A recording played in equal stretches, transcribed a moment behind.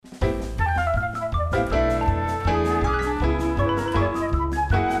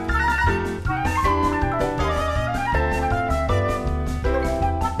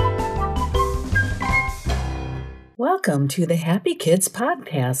Welcome to the Happy Kids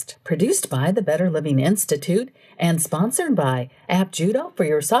Podcast, produced by the Better Living Institute and sponsored by App Judo for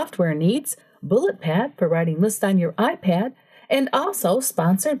your software needs, BulletPad for writing lists on your iPad, and also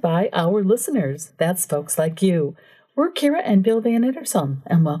sponsored by our listeners. That's folks like you. We're Kira and Bill Van Itterson,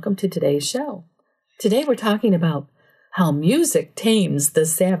 and welcome to today's show. Today we're talking about how music tames the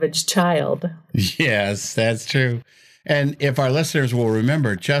savage child. Yes, that's true. And if our listeners will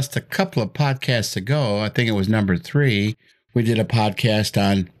remember, just a couple of podcasts ago, I think it was number 3, we did a podcast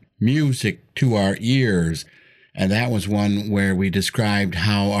on music to our ears. And that was one where we described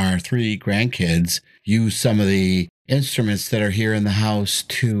how our 3 grandkids use some of the instruments that are here in the house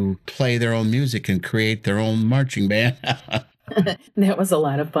to play their own music and create their own marching band. That was a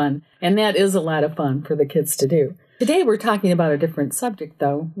lot of fun. And that is a lot of fun for the kids to do. Today we're talking about a different subject,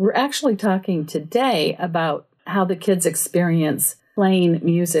 though. We're actually talking today about how the kids experience playing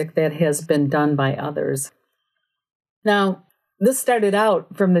music that has been done by others. Now, this started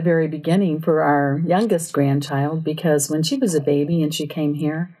out from the very beginning for our youngest grandchild because when she was a baby and she came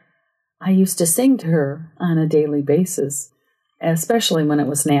here, I used to sing to her on a daily basis, especially when it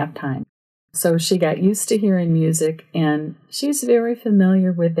was nap time. So she got used to hearing music, and she's very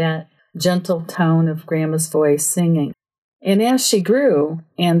familiar with that gentle tone of Grandma's voice singing. And as she grew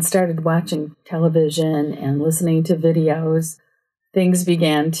and started watching television and listening to videos, things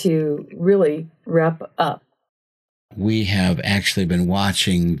began to really ramp up. We have actually been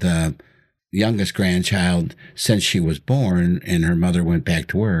watching the youngest grandchild since she was born and her mother went back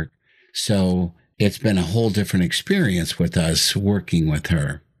to work. So it's been a whole different experience with us working with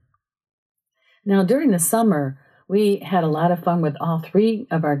her. Now, during the summer, we had a lot of fun with all 3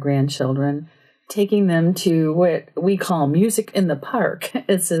 of our grandchildren, taking them to what we call Music in the Park.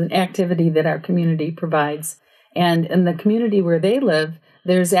 It's an activity that our community provides. And in the community where they live,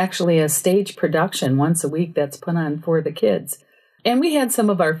 there's actually a stage production once a week that's put on for the kids. And we had some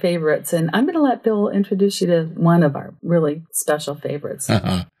of our favorites, and I'm going to let Bill introduce you to one of our really special favorites.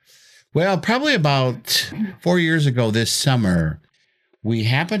 Well, probably about 4 years ago this summer, we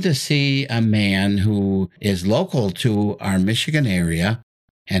happened to see a man who is local to our Michigan area,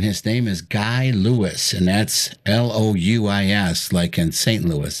 and his name is Guy Lewis, and that's Louis, like in St.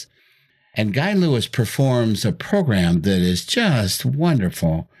 Louis. And Guy Lewis performs a program that is just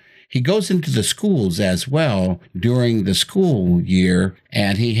wonderful. He goes into the schools as well during the school year,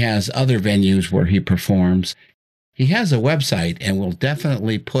 and he has other venues where he performs. He has a website, and we'll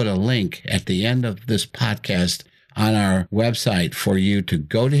definitely put a link at the end of this podcast on our website for you to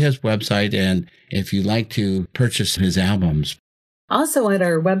go to his website, and if you'd like to purchase his albums. Also at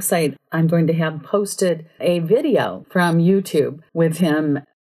our website, I'm going to have posted a video from YouTube with him.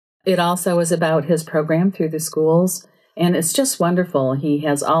 It also is about his program through the schools, and it's just wonderful. He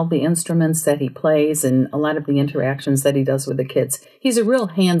has all the instruments that he plays and a lot of the interactions that he does with the kids. He's a real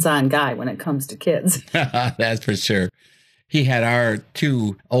hands-on guy when it comes to kids. That's for sure. He had our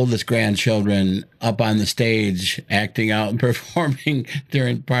 2 oldest grandchildren up on the stage acting out and performing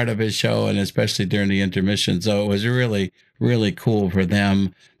during part of his show, and especially during the intermission. So it was really, really cool for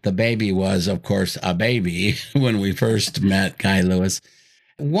them. The baby was, of course, a baby when we first met Guy Lewis.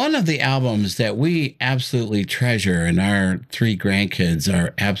 One of the albums that we absolutely treasure and our 3 grandkids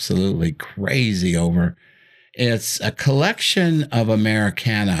are absolutely crazy over, it's a collection of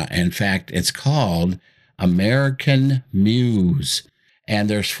Americana. In fact, it's called American Muse. And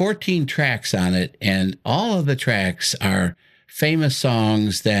there's 14 tracks on it, and all of the tracks are famous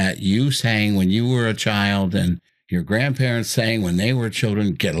songs that you sang when you were a child and your grandparents sang when they were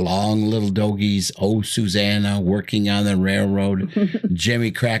children. Get Along, Little Dogies, Oh, Susanna, Working on the Railroad,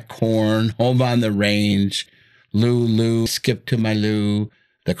 Jimmy Crack Corn, Home on the Range, Lou, Skip to My Lou,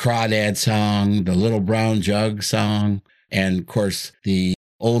 the Crawdad song, the Little Brown Jug song, and, of course, the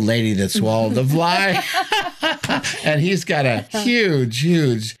Old Lady That Swallowed the Fly. And he's got a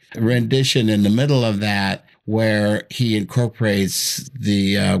huge rendition in the middle of that where he incorporates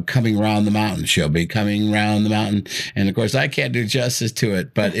the Coming Round the Mountain. She'll be coming round the mountain. And, of course, I can't do justice to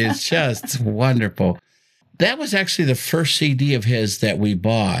it, but it's just wonderful. That was actually the first CD of his that we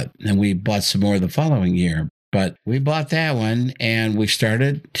bought, and we bought some more the following year. But we bought that one, and we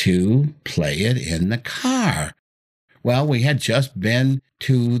started to play it in the car. Well, we had just been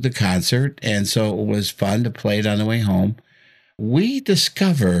to the concert, and so it was fun to play it on the way home. We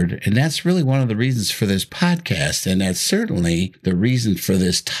discovered, and that's really one of the reasons for this podcast, and that's certainly the reason for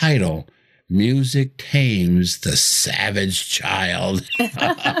this title, Music Tames the Savage Child.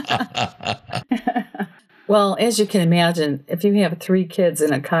 Well, as you can imagine, if you have 3 kids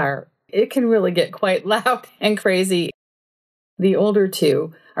in a car, it can really get quite loud and crazy. The older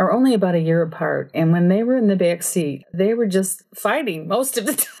 2 are only about a year apart. And when they were in the back seat, they were just fighting most of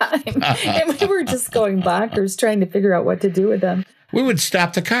the time. And we were just going bonkers trying to figure out what to do with them. We would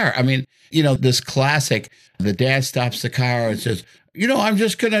stop the car. I mean, this classic, the dad stops the car and says, I'm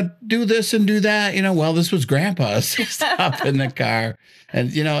just going to do this and do that. Well, this was Grandpa's stop in the car. And,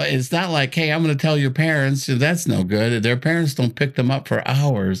 it's not like, hey, I'm going to tell your parents. That's no good. Their parents don't pick them up for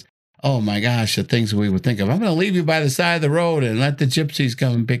hours. Oh, my gosh, the things we would think of. I'm going to leave you by the side of the road and let the gypsies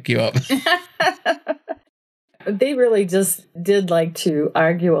come and pick you up. They really just did like to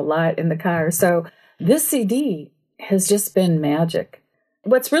argue a lot in the car. So this CD has just been magic.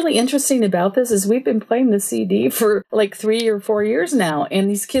 What's really interesting about this is we've been playing the CD for like 3 or 4 years now. And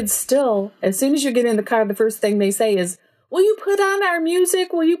these kids still, as soon as you get in the car, the first thing they say is, will you put on our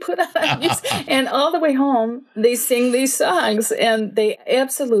music? Will you put on our music? And all the way home, they sing these songs and they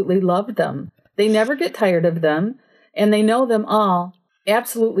absolutely love them. They never get tired of them and they know them all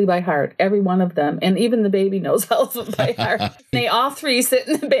absolutely by heart, every one of them. And even the baby knows all of them by heart. They all three sit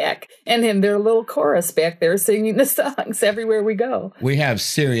in the back and in their little chorus back there singing the songs everywhere we go. We have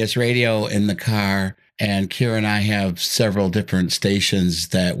Sirius Radio in the car and Kira and I have several different stations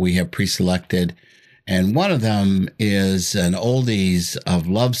that we have pre-selected. And one of them is an oldies of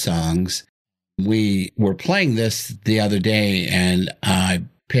love songs. We were playing this the other day, and I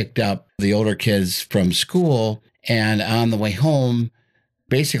picked up the older kids from school. And on the way home,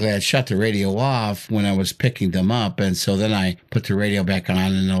 basically, I'd shut the radio off when I was picking them up. And so then I put the radio back on,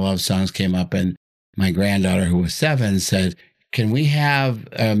 and the love songs came up. And my granddaughter, who was 7, said, can we have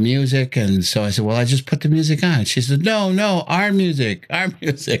music? And so I said, well, I just put the music on. She said, no, our music.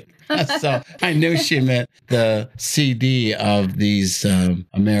 So I knew she meant the CD of these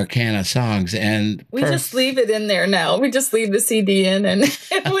Americana songs. And we just leave it in there now. We just leave the CD in, and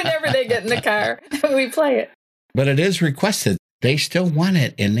whenever they get in the car, we play it. But it is requested. They still want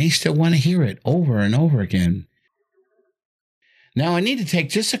it, and they still want to hear it over and over again. Now, I need to take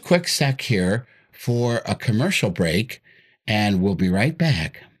just a quick sec here for a commercial break, and we'll be right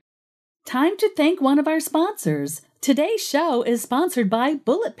back. Time to thank one of our sponsors. Today's show is sponsored by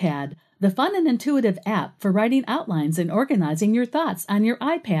BulletPad, the fun and intuitive app for writing outlines and organizing your thoughts on your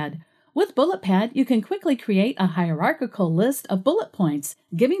iPad. With BulletPad, you can quickly create a hierarchical list of bullet points,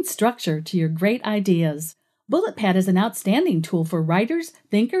 giving structure to your great ideas. BulletPad is an outstanding tool for writers,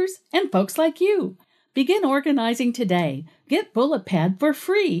 thinkers, and folks like you. Begin organizing today. Get BulletPad for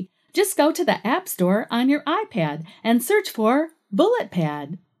free. Just go to the App Store on your iPad and search for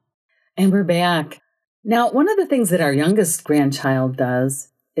BulletPad. And we're back. Now, one of the things that our youngest grandchild does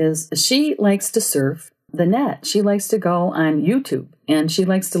is she likes to surf the net. She likes to go on YouTube, and she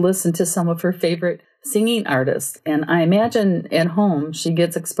likes to listen to some of her favorite singing artists. And I imagine at home she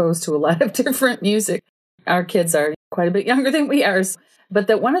gets exposed to a lot of different music. Our kids are quite a bit younger than we are,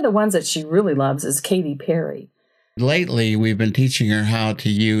 but one of the ones that she really loves is Katy Perry. Lately, we've been teaching her how to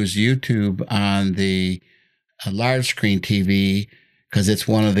use YouTube on the large screen TV because it's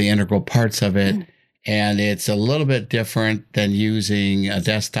one of the integral parts of it. And it's a little bit different than using a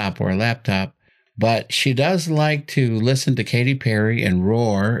desktop or a laptop. But she does like to listen to Katy Perry, and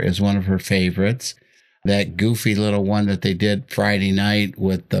Roar is one of her favorites. That goofy little one that they did Friday night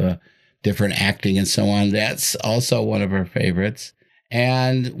with the different acting and so on, that's also one of her favorites.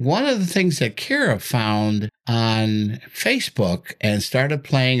 And one of the things that Kira found on Facebook and started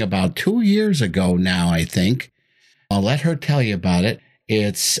playing about 2 years ago now, I think, I'll let her tell you about it.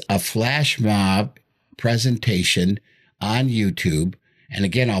 It's a flash mob presentation on YouTube. And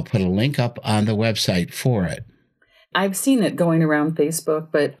again, I'll put a link up on the website for it. I've seen it going around Facebook,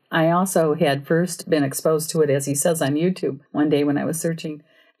 but I also had first been exposed to it, as he says, on YouTube one day when I was searching.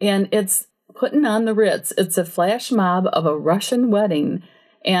 And it's putting on the Ritz. It's a flash mob of a Russian wedding,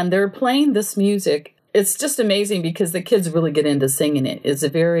 and they're playing this music. It's just amazing because the kids really get into singing it. It's a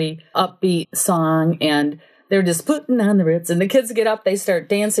very upbeat song, and they're just putting on the Ritz, and the kids get up, they start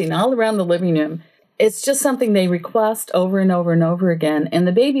dancing all around the living room. It's just something they request over and over and over again. And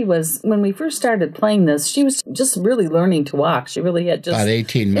the baby was, when we first started playing this, she was just really learning to walk. She really had just... About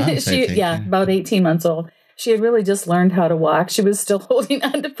 18 months, I think. Yeah, about 18 months old. She had really just learned how to walk. She was still holding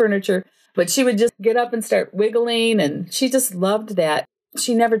on to furniture, but she would just get up and start wiggling, and she just loved that.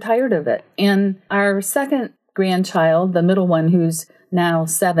 She never tired of it. And our second grandchild, the middle one, who's now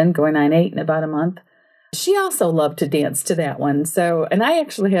 7, going on 8 in about a month, she also loved to dance to that one. So, and I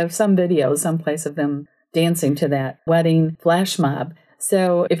actually have some videos someplace of them dancing to that wedding flash mob.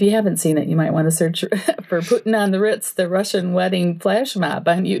 So if you haven't seen it, you might want to search for Putting on the Ritz, the Russian wedding flash mob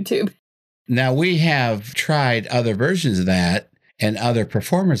on YouTube. Now, we have tried other versions of that and other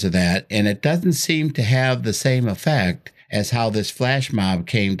performers of that, and it doesn't seem to have the same effect as how this flash mob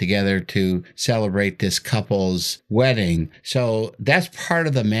came together to celebrate this couple's wedding. So that's part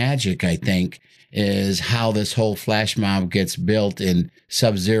of the magic, I think, is how this whole flash mob gets built in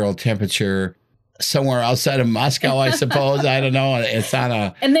sub-zero temperature somewhere outside of Moscow, I suppose. I don't know. It's on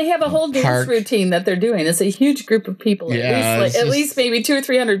a and they have a whole dance park routine that they're doing. It's a huge group of people, at least maybe 200 or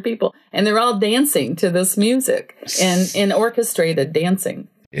 300 people, and they're all dancing to this music and orchestrated dancing.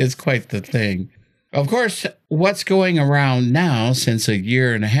 It's quite the thing. Of course, what's going around now since a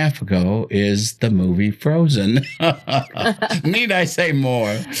year and a half ago is the movie Frozen. Need I say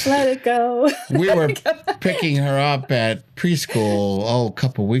more? Let it go. We were picking her up at preschool, a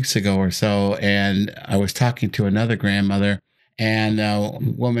couple weeks ago or so, and I was talking to another grandmother, and a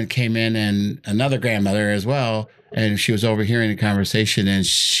woman came in, and another grandmother as well, and she was overhearing the conversation, and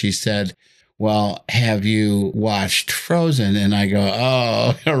she said, well, have you watched Frozen? And I go,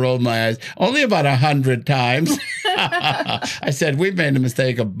 oh, I rolled my eyes. Only about 100 times. I said, we've made the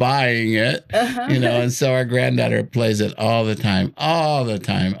mistake of buying it, and so our granddaughter plays it all the time.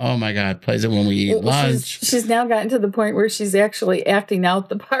 Oh my God, plays it when we eat lunch. She's now gotten to the point where she's actually acting out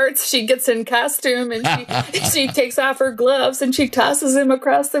the parts. She gets in costume and she takes off her gloves and she tosses him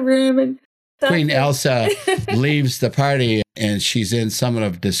across the room. And Queen Elsa leaves the party and she's in somewhat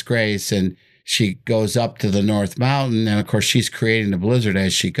of disgrace, and she goes up to the North Mountain, and of course she's creating the blizzard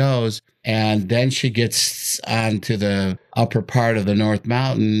as she goes. And then she gets onto the upper part of the North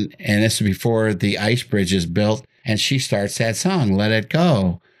Mountain, and this is before the ice bridge is built, and she starts that song, Let It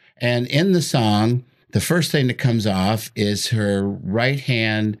Go. And in the song, the first thing that comes off is her right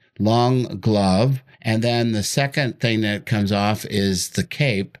hand long glove, and then the second thing that comes off is the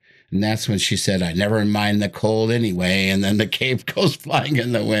cape. And that's when she said, I never mind the cold anyway. And then the cape goes flying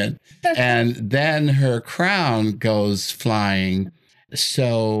in the wind. And then her crown goes flying.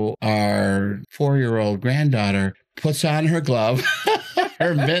 So our 4-year-old granddaughter puts on her glove,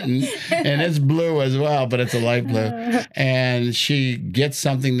 her mitten, and it's blue as well, but it's a light blue. And she gets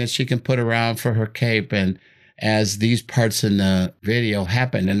something that she can put around for her cape. And as these parts in the video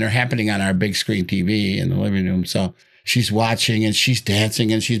happen, and they're happening on our big screen TV in the living room, so she's watching and she's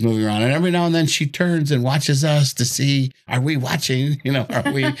dancing and she's moving around. And every now and then she turns and watches us to see, are we watching?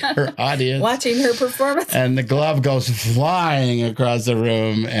 Are we her audience? Watching her performance. And the glove goes flying across the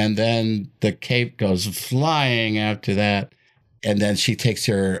room. And then the cape goes flying after that. And then she takes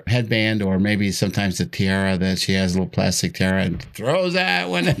her headband, or maybe sometimes the tiara that she has, a little plastic tiara, and throws that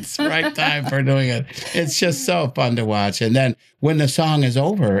when it's the right time for doing it. It's just so fun to watch. And then when the song is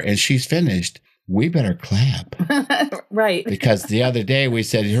over and she's finished, we better clap. Right. Because the other day we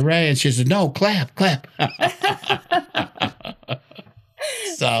said, hooray. And she said, no, clap.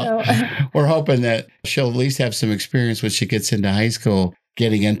 So we're hoping that she'll at least have some experience when she gets into high school,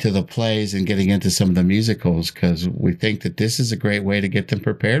 getting into the plays and getting into some of the musicals, because we think that this is a great way to get them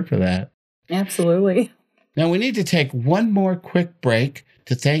prepared for that. Absolutely. Now we need to take one more quick break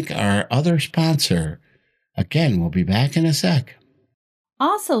to thank our other sponsor. Again, we'll be back in a sec.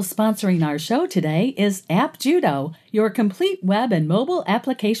 Also sponsoring our show today is App Judo, your complete web and mobile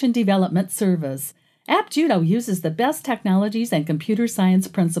application development service. App Judo uses the best technologies and computer science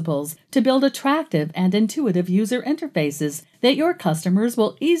principles to build attractive and intuitive user interfaces that your customers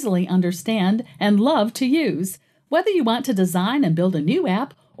will easily understand and love to use. Whether you want to design and build a new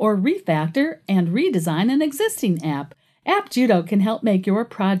app or refactor and redesign an existing app, App Judo can help make your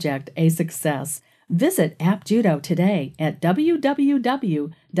project a success. Visit App Judo today at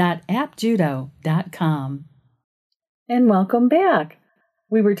www.appjudo.com. And welcome back.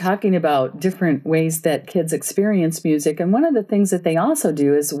 We were talking about different ways that kids experience music, and one of the things that they also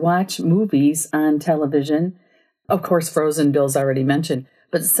do is watch movies on television. Of course, Frozen, Bill's already mentioned,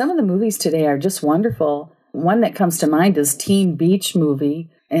 but some of the movies today are just wonderful. One that comes to mind is Teen Beach Movie.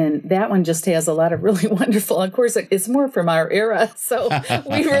 And that one just has a lot of really wonderful, of course, it's more from our era, so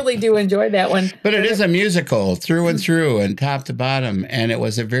we really do enjoy that one. But it is a musical through and through and top to bottom. And it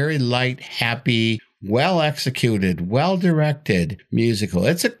was a very light, happy, well-executed, well-directed musical.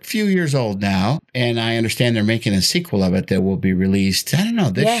 It's a few years old now, and I understand they're making a sequel of it that will be released, I don't know,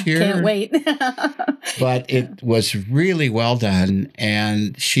 this year. Can't wait. But it was really well done,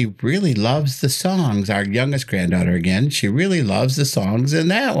 and she really loves the songs. Our youngest granddaughter, again, she really loves the songs in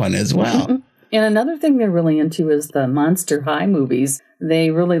that one as well. And another thing they're really into is the Monster High movies.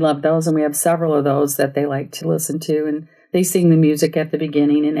 They really love those, and we have several of those that they like to listen to, and they sing the music at the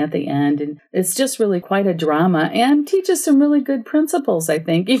beginning and at the end, and it's just really quite a drama and teaches some really good principles, I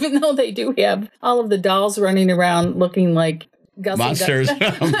think, even though they do have all of the dolls running around looking like monsters.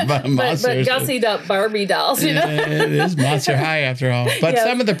 but gussied up Barbie dolls, you know? It is Monster High after all. But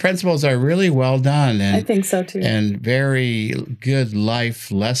some of the principles are really well done. And, I think so too. And very good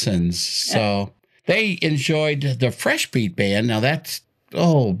life lessons. So they enjoyed the Fresh Beat Band. Now that's,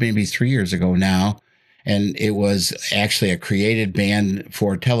 maybe 3 years ago now. And it was actually a created band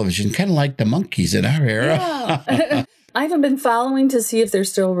for television, kind of like the Monkees in our era. Yeah. I haven't been following to see if they're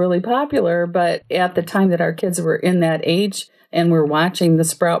still really popular, but at the time that our kids were in that age and were watching the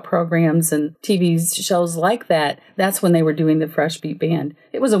Sprout programs and TV shows like that, that's when they were doing the Fresh Beat Band.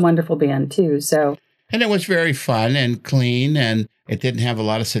 It was a wonderful band too. And it was very fun and clean, and it didn't have a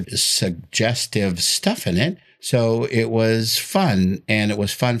lot of suggestive stuff in it. So it was fun, and it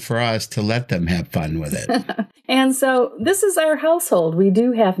was fun for us to let them have fun with it. And so this is our household. We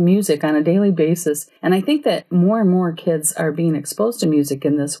do have music on a daily basis, and I think that more and more kids are being exposed to music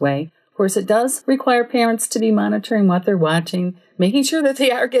in this way. Of course, it does require parents to be monitoring what they're watching, making sure that they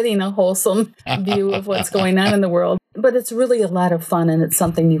are getting a wholesome view of what's going on in the world. But it's really a lot of fun, and it's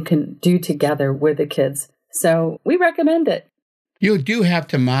something you can do together with the kids. So we recommend it. You do have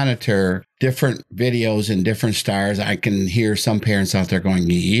to monitor different videos and different stars. I can hear some parents out there going,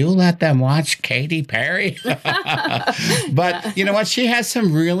 you let them watch Katy Perry? But you know what? She has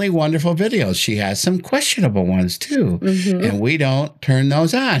some really wonderful videos. She has some questionable ones too. Mm-hmm. And we don't turn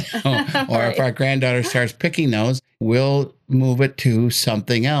those on. Or if our granddaughter starts picking those, we'll move it to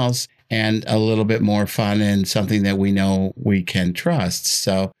something else and a little bit more fun and something that we know we can trust.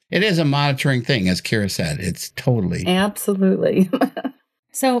 So it is a monitoring thing, as Kira said. It's totally. Absolutely.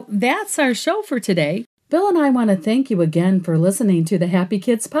 So that's our show for today. Bill and I want to thank you again for listening to the Happy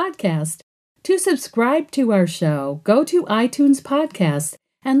Kids Podcast. To subscribe to our show, go to iTunes Podcast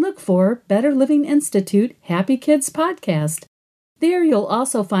and look for Better Living Institute Happy Kids Podcast. There you'll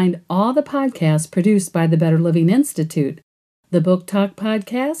also find all the podcasts produced by the Better Living Institute. The Book Talk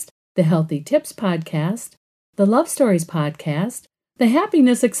Podcast, the Healthy Tips Podcast, the Love Stories Podcast, the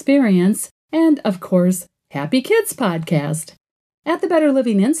Happiness Experience, and, of course, Happy Kids Podcast. At the Better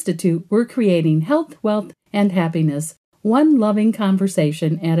Living Institute, we're creating health, wealth, and happiness, one loving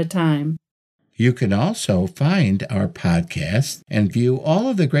conversation at a time. You can also find our podcast and view all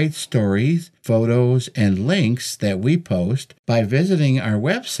of the great stories, photos, and links that we post by visiting our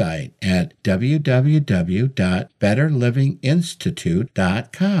website at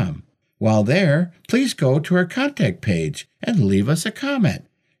www.betterlivinginstitute.com. While there, please go to our contact page and leave us a comment.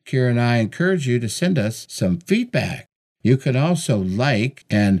 Kira and I encourage you to send us some feedback. You can also like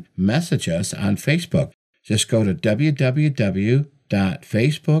and message us on Facebook. Just go to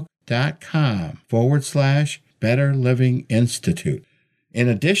www.facebook.com/Better Living Institute. In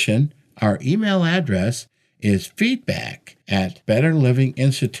addition, our email address is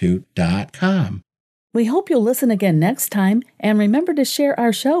feedback@betterlivinginstitute.com. We hope you'll listen again next time, and remember to share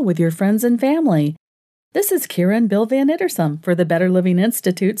our show with your friends and family. This is Kira and Bill Van Ittersum for the Better Living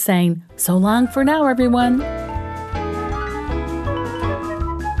Institute saying, so long for now, everyone.